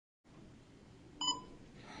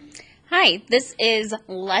Hi, this is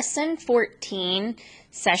Lesson 14,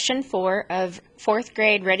 Session 4 of 4th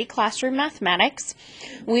grade Ready Classroom Mathematics.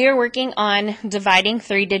 We are working on dividing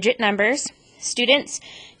three-digit numbers. Students,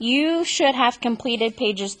 you should have completed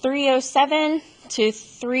pages 307 to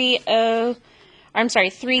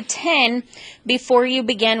 310 before you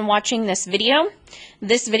begin watching this video.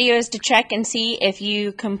 This video is to check and see if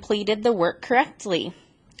you completed the work correctly.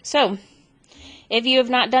 So, if you have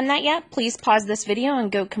not done that yet, please pause this video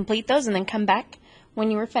and go complete those and then come back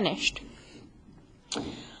when you are finished.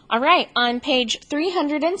 Alright, on page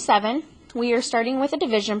 307, we are starting with a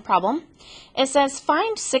division problem. It says,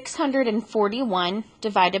 find 641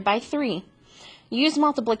 divided by 3. Use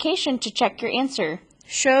multiplication to check your answer.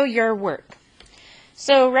 Show your work.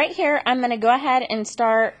 So right here, I'm going to go ahead and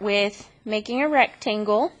start with making a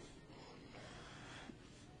rectangle.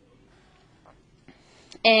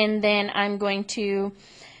 And then I'm going to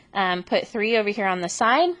put 3 over here on the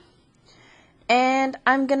side. And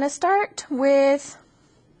I'm going to start with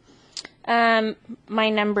my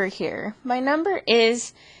number here. My number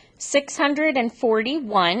is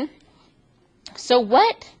 641. So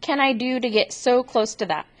what can I do to get so close to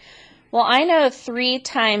that? Well, I know 3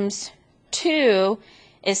 times 2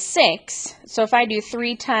 is 6. So if I do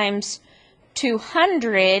 3 times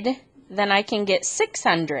 200, then I can get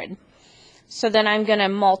 600. So then I'm going to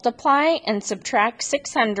multiply and subtract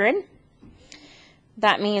 600.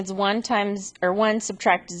 That means 1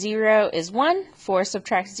 subtract 0 is 1. 4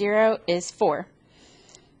 subtract 0 is 4.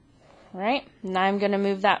 All right, now I'm going to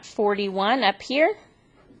move that 41 up here.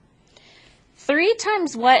 3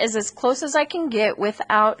 times what is as close as I can get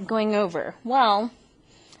without going over? Well,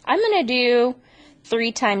 I'm going to do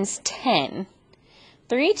 3 times 10.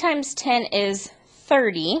 3 times 10 is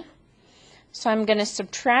 30. So I'm going to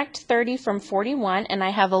subtract 30 from 41, and I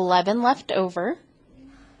have 11 left over.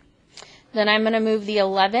 Then I'm going to move the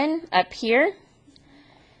 11 up here.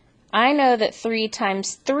 I know that 3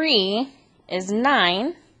 times 3 is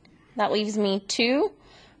 9. That leaves me 2,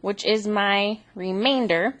 which is my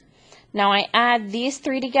remainder. Now I add these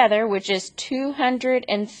 3 together, which is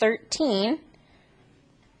 213,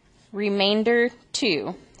 remainder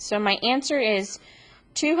 2. So my answer is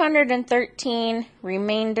 213,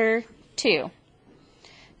 remainder 2.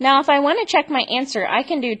 Now, if I want to check my answer, I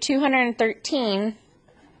can do 213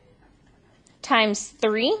 times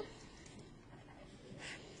 3.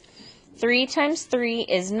 3 times 3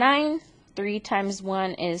 is 9. 3 times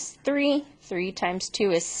 1 is 3. 3 times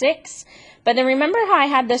 2 is 6. But then remember how I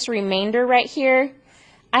had this remainder right here?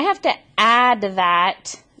 I have to add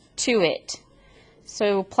that to it.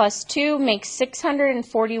 So plus 2 makes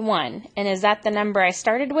 641. And is that the number I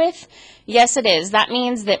started with? Yes, it is. That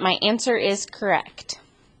means that my answer is correct.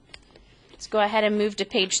 Let's go ahead and move to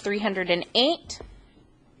page 308.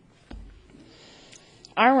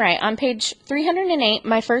 All right, on page 308,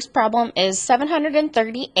 my first problem is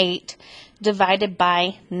 738 divided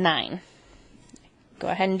by 9. Go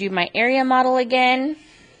ahead and do my area model again.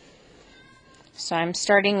 So I'm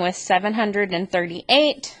starting with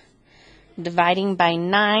 738. Dividing by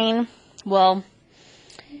 9, well,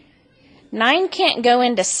 9 can't go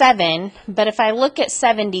into 7, but if I look at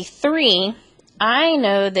 73, I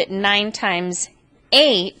know that 9 times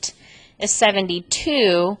 8 is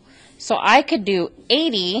 72, so I could do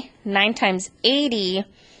 80. 9 times 80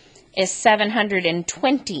 is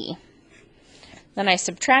 720. Then I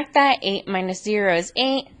subtract that. 8 minus 0 is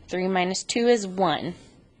 8. 3 minus 2 is 1. I'm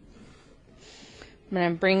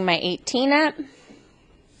going to bring my 18 up.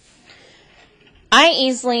 I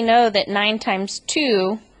easily know that 9 times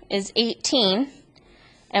 2 is 18,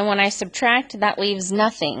 and when I subtract, that leaves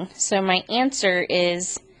nothing. So my answer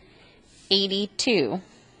is 82.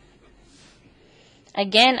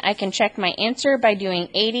 Again, I can check my answer by doing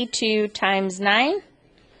 82 times 9.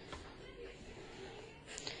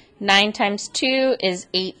 9 times 2 is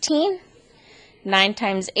 18. 9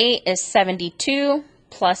 times 8 is 72,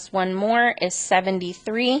 plus 1 more is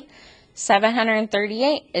 73.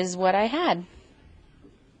 738 is what I had.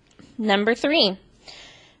 Number 3,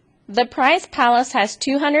 the prize palace has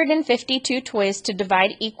 252 toys to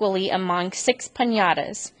divide equally among 6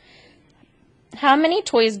 piñatas. How many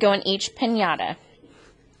toys go in each piñata?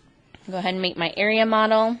 Go ahead and make my area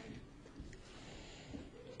model.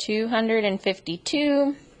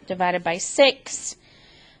 252 divided by 6.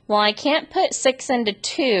 Well, I can't put 6 into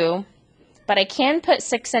 2, but I can put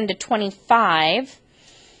 6 into 25.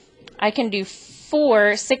 I can do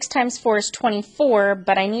 4. 6 times 4 is 24,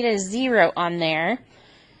 but I need a 0 on there.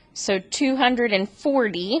 So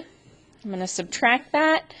 240. I'm going to subtract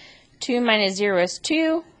that. 2 minus 0 is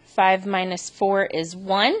 2. 5 minus 4 is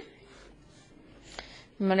 1.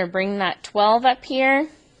 I'm going to bring that 12 up here.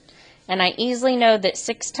 And I easily know that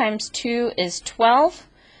 6 times 2 is 12,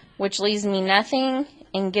 which leaves me nothing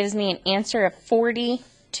and gives me an answer of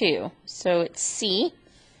 42. So it's C.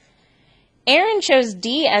 Erin chose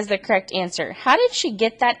D as the correct answer. How did she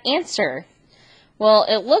get that answer? Well,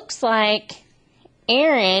 it looks like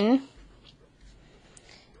Erin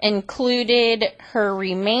included her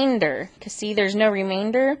remainder. Because see, there's no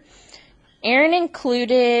remainder. Erin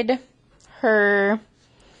included her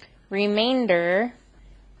remainder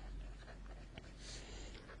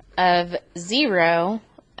of 0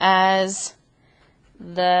 as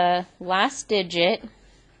the last digit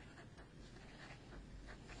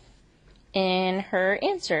in her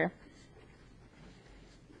answer.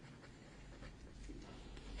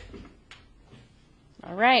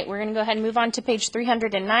 All right, we're going to go ahead and move on to page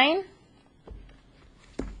 309. It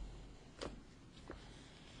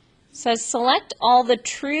says select all the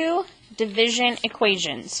true division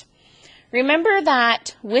equations. Remember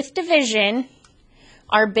that with division,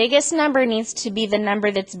 our biggest number needs to be the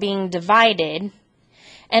number that's being divided,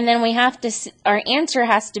 and then we have to, our answer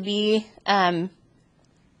has to be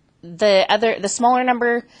the smaller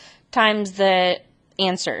number times the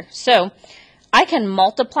answer. So I can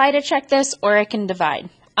multiply to check this, or I can divide.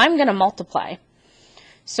 I'm going to multiply.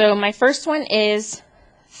 So my first one is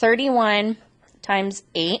 31 times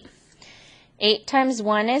 8. 8 times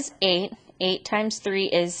 1 is 8. 8 times 3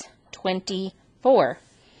 is 24.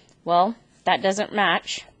 Well, that doesn't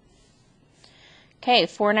match. Okay,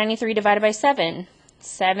 493 divided by 7.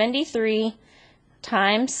 73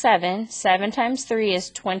 times 7. 7 times 3 is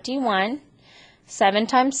 21. 7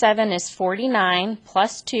 times 7 is 49,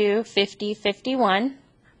 plus 2, 50, 51.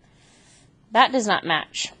 That does not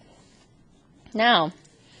match. Now,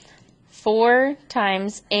 4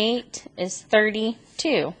 times 8 is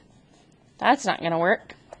 32. That's not going to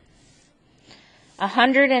work.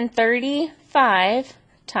 135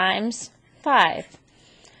 times 5.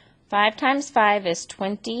 5 times 5 is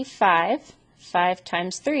 25. 5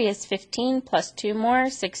 times 3 is 15, plus 2 more,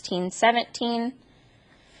 16, 17.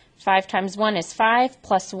 5 times 1 is 5,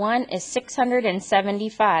 plus 1 is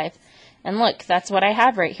 675. And look, that's what I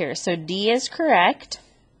have right here. So D is correct.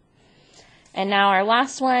 And now our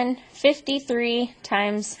last one, 53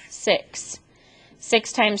 times 6.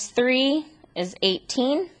 6 times 3 is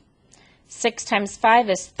 18. 6 times 5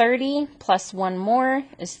 is 30, plus 1 more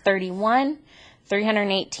is 31.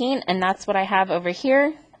 318, and that's what I have over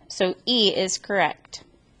here. So E is correct.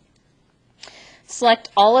 Select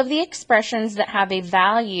all of the expressions that have a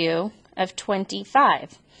value of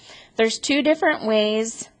 25. There's two different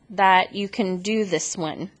ways that you can do this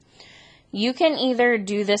one. You can either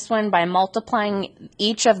do this one by multiplying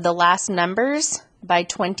each of the last numbers by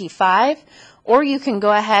 25, or you can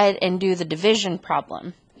go ahead and do the division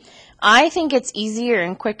problem. I think it's easier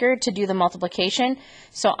and quicker to do the multiplication,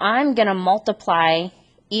 so I'm going to multiply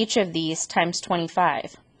each of these times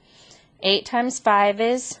 25. 8 times 5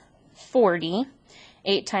 is 40.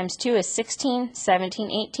 8 times 2 is 16,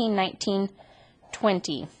 17, 18, 19,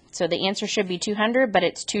 20. So the answer should be 200, but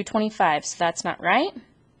it's 225, so that's not right.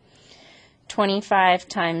 25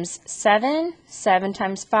 times 7. 7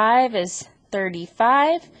 times 5 is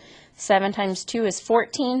 35. 7 times 2 is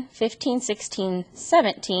 14, 15, 16,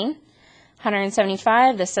 17.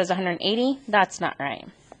 175, this says 180, that's not right.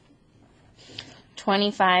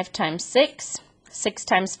 25 times 6. 6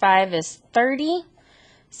 times 5 is 30.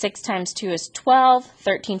 6 times 2 is 12.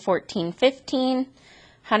 13, 14, 15.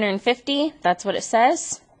 150, that's what it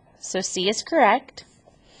says. So C is correct.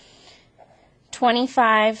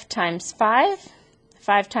 25 times 5.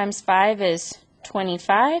 5 times 5 is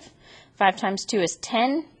 25. 5 times 2 is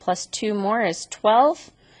 10, plus 2 more is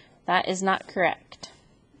 12. That is not correct.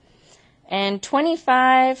 And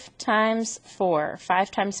 25 times 4.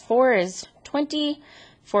 5 times 4 is 20.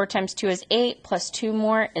 4 times 2 is 8, plus 2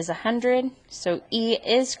 more is 100. So E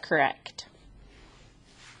is correct.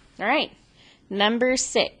 All right, number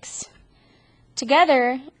 6.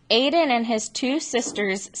 Together, Aiden and his two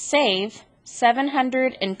sisters save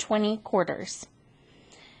 720 quarters.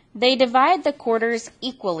 They divide the quarters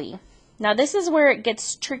equally. Now this is where it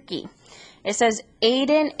gets tricky. It says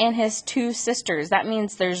Aiden and his two sisters. That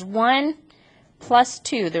means there's 1 plus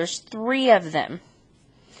 2. There's 3 of them.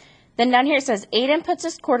 Then down here it says Aiden puts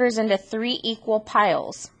his quarters into 3 equal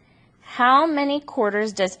piles. How many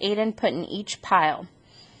quarters does Aiden put in each pile?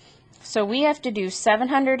 So we have to do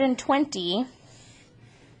 720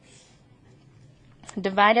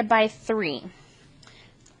 divided by 3.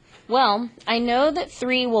 Well, I know that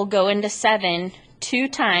 3 will go into 7 2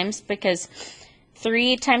 times because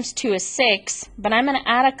 3 times 2 is 6, but I'm going to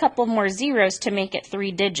add a couple more zeros to make it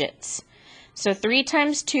 3 digits. So 3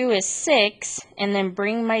 times 2 is 6, and then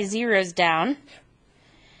bring my zeros down.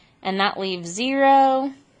 And that leaves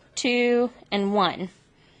 0, 2, and 1.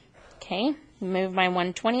 Okay, move my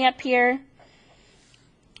 120 up here.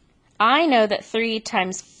 I know that 3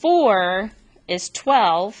 times 4 is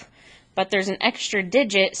 12, but there's an extra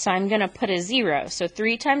digit, so I'm going to put a 0. So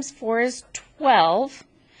 3 times 4 is 12.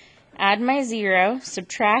 Add my 0,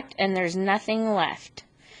 subtract, and there's nothing left.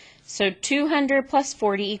 So 200 plus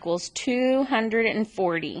 40 equals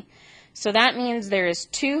 240. So that means there is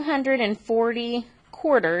 240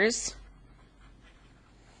 quarters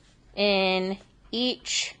in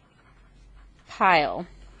each pile.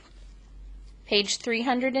 Page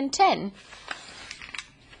 310.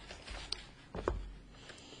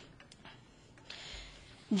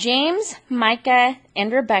 James, Micah,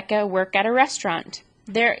 and Rebecca work at a restaurant.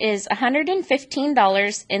 There is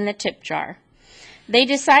 $115 in the tip jar. They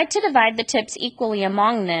decide to divide the tips equally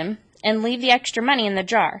among them and leave the extra money in the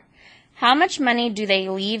jar. How much money do they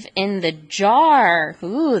leave in the jar?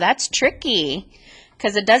 Ooh, that's tricky,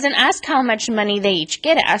 because it doesn't ask how much money they each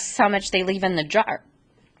get. It asks how much they leave in the jar.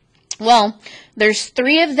 Well, there's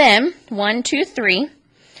 3 of them, 1, 2, 3.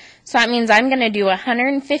 So that means I'm going to do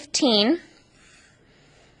 115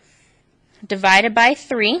 divided by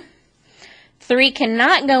 3. 3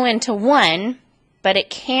 cannot go into 1, but it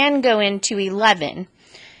can go into 11.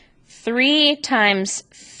 3 times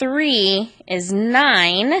 3 is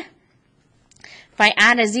 9. If I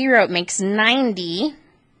add a 0, it makes 90,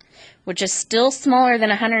 which is still smaller than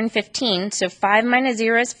 115. So 5 minus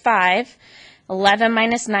 0 is 5. 11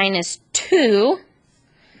 minus 9 is 2.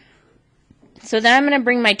 So then I'm going to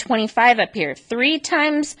bring my 25 up here. 3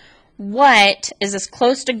 times what is as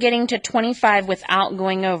close to getting to 25 without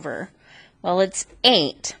going over? Well, it's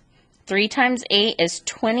 8. 3 times 8 is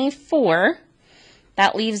 24.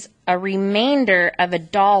 That leaves a remainder of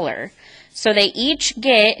 $1. So they each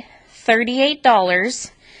get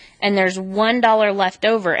 $38, and there's $1 left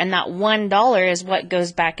over, and that $1 is what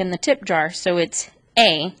goes back in the tip jar. So it's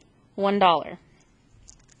A, $1.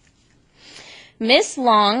 Miss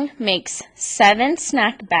Long makes 7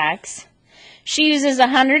 snack bags. She uses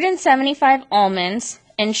 175 almonds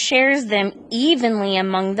and shares them evenly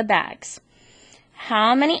among the bags.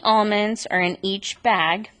 How many almonds are in each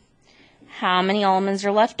bag? How many almonds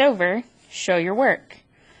are left over? Show your work.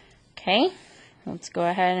 Okay, let's go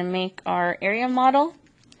ahead and make our area model.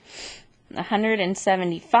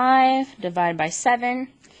 175 divided by 7.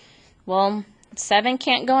 Well, 7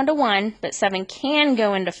 can't go into 1, but 7 can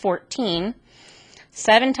go into 14.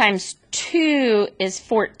 7 times 2 is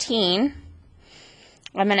 14.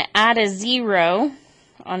 I'm going to add a 0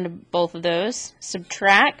 onto both of those.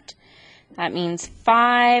 Subtract. That means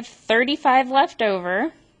 35 left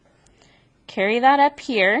over. Carry that up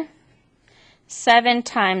here. 7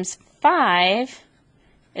 times 5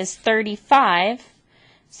 is 35.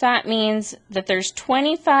 So that means that there's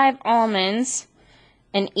 25 almonds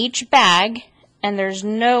in each bag, and there's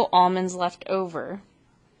no almonds left over.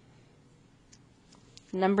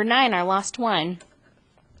 Number 9, our last one.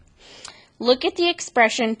 Look at the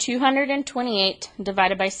expression 228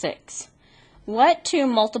 divided by 6. What 2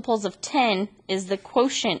 multiples of 10 is the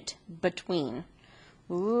quotient between?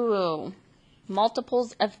 Ooh,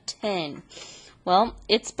 multiples of 10. Well,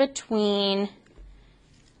 it's between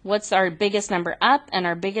what's our biggest number up and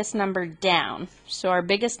our biggest number down. So our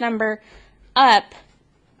biggest number up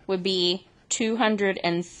would be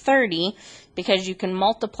 230, because you can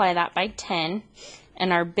multiply that by 10.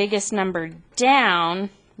 And our biggest number down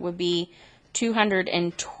would be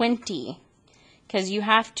 220, because you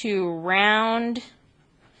have to round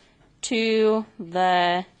to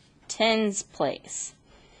the tens place.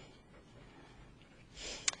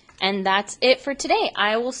 And that's it for today.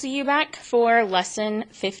 I will see you back for lesson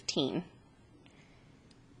 15.